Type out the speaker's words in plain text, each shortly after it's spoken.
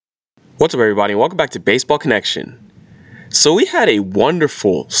What's up, everybody? Welcome back to Baseball Connection. So we had a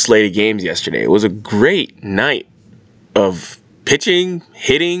wonderful slate of games yesterday. It was a great night of pitching,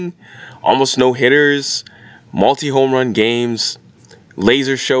 hitting, almost no hitters, multi-home run games,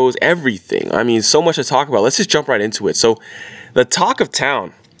 laser shows, everything. I mean, so much to talk about. Let's just jump right into it. So the talk of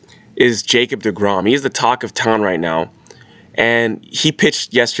town is Jacob deGrom. He is the talk of town right now. And he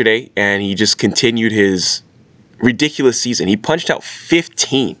pitched yesterday, and he just continued his ridiculous season. He punched out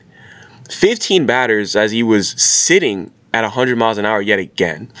 15 batters as he was sitting at 100 miles an hour yet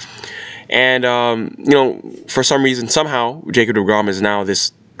again. And, for some reason, somehow, Jacob deGrom is now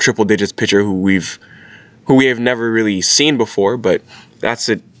this triple digits pitcher who we have never really seen before, but that's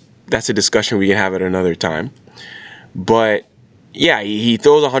a discussion we can have at another time. But, yeah, he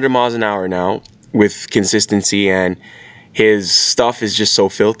throws 100 miles an hour now with consistency, and his stuff is just so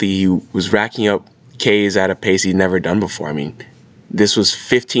filthy. He was racking up Ks at a pace he'd never done before. I mean, this was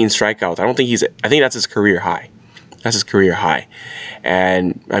 15 strikeouts. I think that's his career high.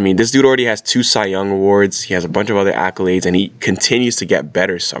 And, I mean, this dude already has 2 Cy Young awards. He has a bunch of other accolades, and he continues to get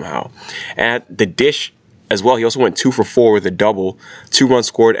better somehow. And at the dish as well, he also went 2 for 4 with a double, 2 runs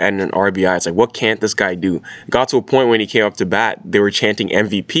scored, and an RBI. It's like, what can't this guy do? It got to a point when he came up to bat, they were chanting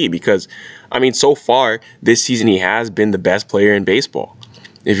MVP because, I mean, so far this season he has been the best player in baseball.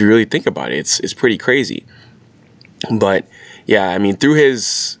 If you really think about it, it's pretty crazy. But yeah, I mean, through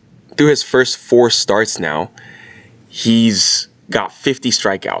his first 4 starts now, he's got 50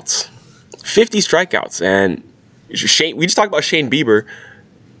 strikeouts. 50 strikeouts. And we just talked about Shane Bieber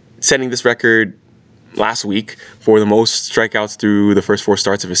setting this record last week for the most strikeouts through the first 4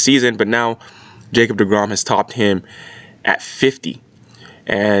 starts of a season. But now Jacob deGrom has topped him at 50.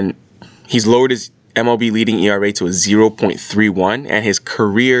 And he's lowered his MLB leading ERA to a 0.31, and his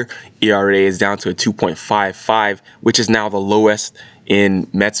career ERA is down to a 2.55, which is now the lowest in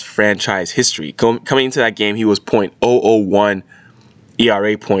Mets franchise history. Coming into that game, he was .001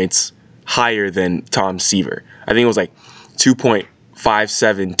 ERA points higher than Tom Seaver. I think it was like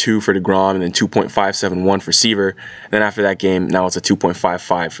 2.572 for deGrom and then 2.571 for Seaver. And then after that game, now it's a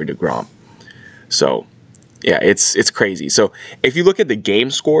 2.55 for deGrom. So yeah, it's crazy. So if you look at the game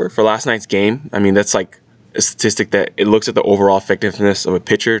score for last night's game, I mean, that's like a statistic that it looks at the overall effectiveness of a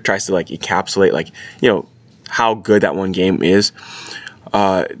pitcher, tries to like encapsulate how good that one game is.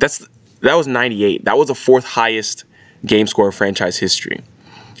 That was 98. That was the 4th highest game score in franchise history.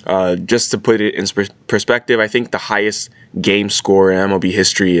 Just to put it in perspective, I think the highest game score in MLB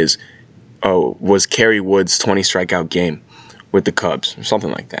history was Kerry Wood's 20 strikeout game with the Cubs or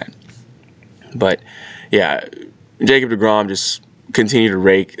something like that. But yeah, Jacob deGrom just continued to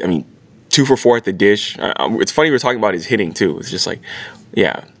rake. I mean, 2 for 4 at the dish. It's funny we're talking about his hitting too. It's just like,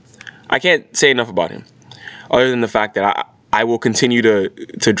 yeah, I can't say enough about him, other than the fact that I will continue to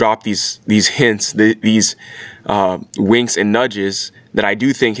drop these hints, these winks and nudges that I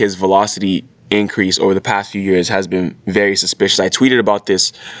do think his velocity increase over the past few years has been very suspicious. I tweeted about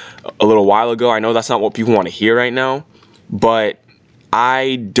this a little while ago. I know that's not what people want to hear right now, but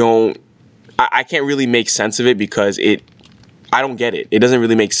I can't really make sense of it because I don't get it. It doesn't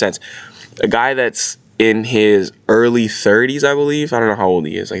really make sense. A guy that's in his early 30s, I believe. I don't know how old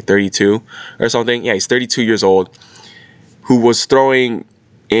he is, like 32 or something. Yeah, he's 32 years old, who was throwing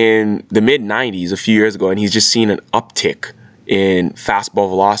in the mid-90s a few years ago, and he's just seen an uptick in fastball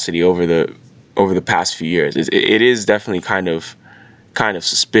velocity over the past few years. It is definitely kind of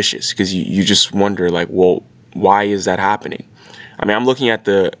suspicious because you just wonder, like, well, why is that happening? I mean, I'm looking at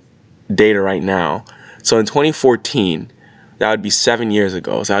the data right now. So in 2014, that would be 7 years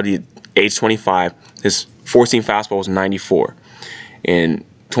ago. So that would be age 25. His 14 fastball was 94. In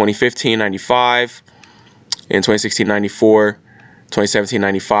 2015, 95. In 2016, 94. 2017,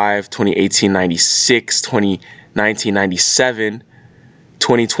 95. 2018, 96. 2019, 97.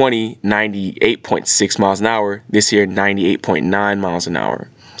 2020, 98.6 miles an hour. This year, 98.9 miles an hour.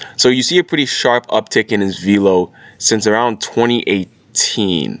 So you see a pretty sharp uptick in his velo since around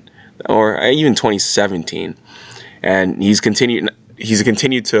 2018. Or even 2017, and he's continued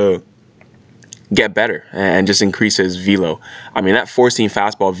to get better and just increase his velo. I mean, that 4-seam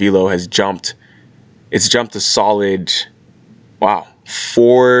fastball velo has jumped. It's jumped a solid,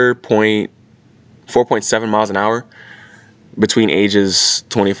 4.7 miles an hour between ages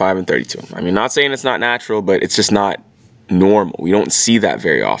 25 and 32. I mean, not saying it's not natural, but it's just not normal. We don't see that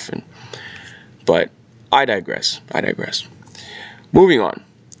very often. But I digress. Moving on.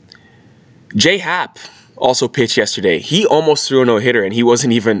 J Happ also pitched yesterday. He almost threw a no-hitter, and he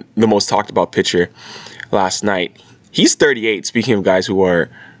wasn't even the most talked about pitcher last night. He's 38. Speaking of guys who are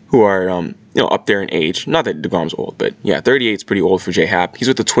up there in age. Not that DeGrom's old, but yeah, 38 is pretty old for J-Happ. He's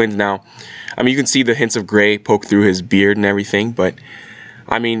with the Twins now. I mean, you can see the hints of gray poke through his beard and everything, but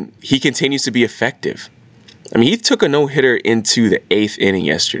I mean, he continues to be effective. I mean, he took a no-hitter into the 8th inning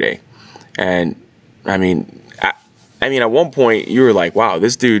yesterday, and I mean, at one point you were like, "Wow,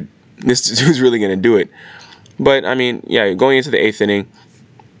 this dude's really gonna do it." But I mean, yeah, going into the 8th inning,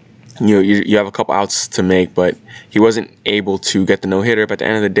 you have a couple outs to make, but he wasn't able to get the no-hitter. But at the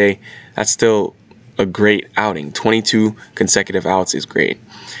end of the day, that's still a great outing. 22 consecutive outs is great,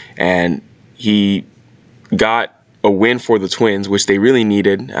 and he got a win for the Twins, which they really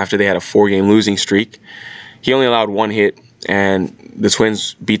needed after they had a 4-game losing streak. He only allowed 1 hit, and the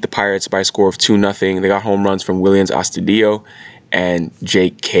Twins beat the Pirates by a score of 2-0. They got home runs from Willians Astudillo and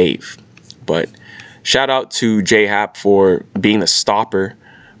Jake Cave. But shout out to J-Happ for being the stopper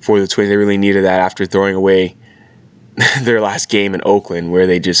for the Twins. They really needed that after throwing away their last game in Oakland, where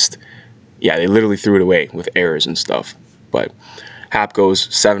they literally threw it away with errors and stuff. But Happ goes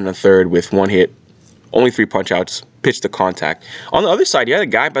 7 1/3 with 1 hit, only 3 punch-outs, pitch to contact. On the other side, you had a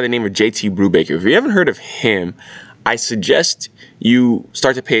guy by the name of JT Brubaker. If you haven't heard of him, I suggest you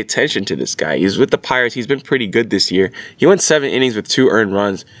start to pay attention to this guy. He's with the Pirates. He's been pretty good this year. He went 7 innings with 2 earned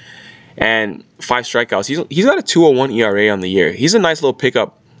runs and 5 strikeouts. He's got a 2.01 ERA on the year. He's a nice little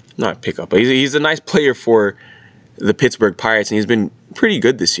pickup. Not pickup, but he's a nice player for the Pittsburgh Pirates, and he's been pretty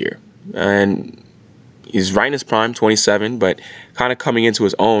good this year. And he's right in his prime, 27, but kind of coming into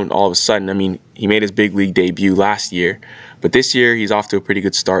his own all of a sudden. I mean, he made his big league debut last year, but this year he's off to a pretty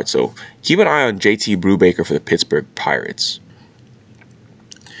good start. So keep an eye on JT Brubaker for the Pittsburgh Pirates.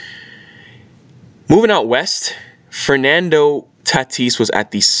 Moving out west, Fernando Tatis was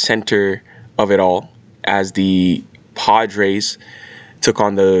at the center of it all as the Padres took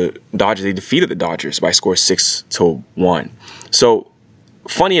on the Dodgers. They defeated the Dodgers by a score 6-1. So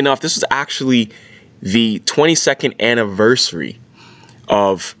funny enough, this was actually the 22nd anniversary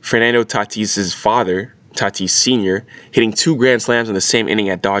of Fernando Tatis' father, Tatis Sr., hitting 2 grand slams in the same inning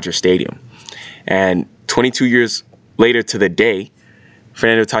at Dodger Stadium. And 22 years later to the day,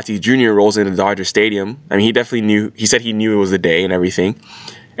 Fernando Tatis Jr. rolls into Dodger Stadium. I mean, he definitely knew. He said he knew it was the day and everything.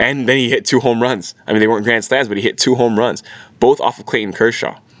 And then he hit 2 home runs. I mean, they weren't grand slams, but he hit 2 home runs, both off of Clayton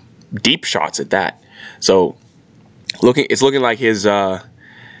Kershaw. Deep shots at that. So it's looking like his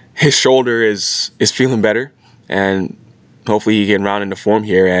shoulder is feeling better, and hopefully he can round into form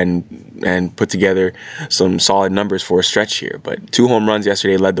here and put together some solid numbers for a stretch here. But 2 home runs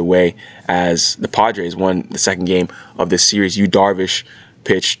yesterday led the way as the Padres won the second game of this series. Yu Darvish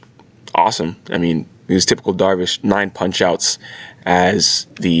pitched awesome. I mean, it was typical Darvish, 9 punch-outs as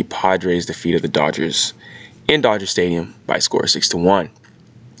the Padres defeated the Dodgers in Dodger Stadium by a score of 6-1.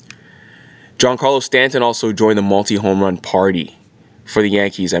 Giancarlo Stanton also joined the multi-home run party for the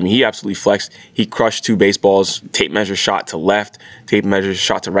Yankees. I mean, he absolutely flexed. He crushed 2 baseballs, tape measure shot to left, tape measure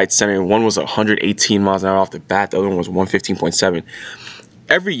shot to right center. One was 118 miles an hour off the bat. The other one was 115.7.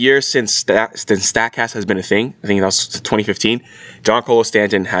 Every year since StatCast has been a thing, I think that was 2015, Giancarlo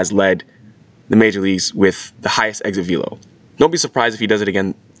Stanton has led the major leagues with the highest exit velo. Don't be surprised if he does it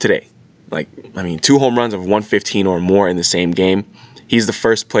again today. 2 home runs of 115 or more in the same game. He's the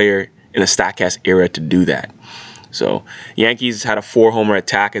first player in the StatCast era to do that. So Yankees had a 4-homer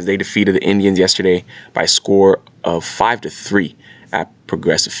attack as they defeated the Indians yesterday by a score of 5-3 at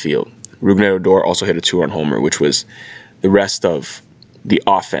Progressive Field. Rougned Odor also hit a 2-run homer, which was the rest of the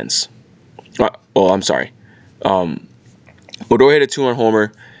offense. Odor hit a 2-run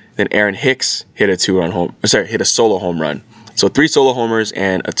homer, then Aaron Hicks hit a solo home run. So 3 solo homers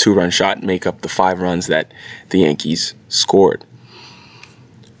and a 2-run shot make up the 5 runs that the Yankees scored.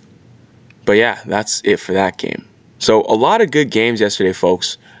 But yeah, that's it for that game. So a lot of good games yesterday,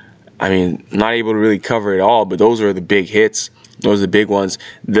 folks. I mean, not able to really cover it all, but those are the big hits. Those are the big ones.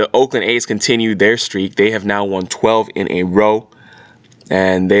 The Oakland A's continued their streak. They have now won 12 in a row,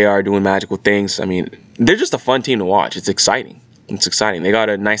 and they are doing magical things. I mean, they're just a fun team to watch. It's exciting. They got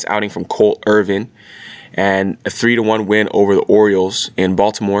a nice outing from Cole Irvin and a 3-1 win over the Orioles in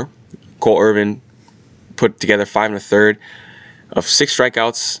Baltimore. Cole Irvin put together 5 1/3 of 6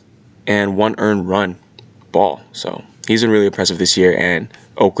 strikeouts and 1 earned run ball. So he's been really impressive this year, and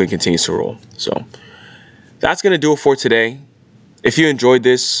Oakland continues to roll. So that's going to do it for today. If you enjoyed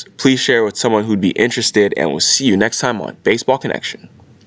this, please share with someone who'd be interested, and we'll see you next time on Baseball Connection.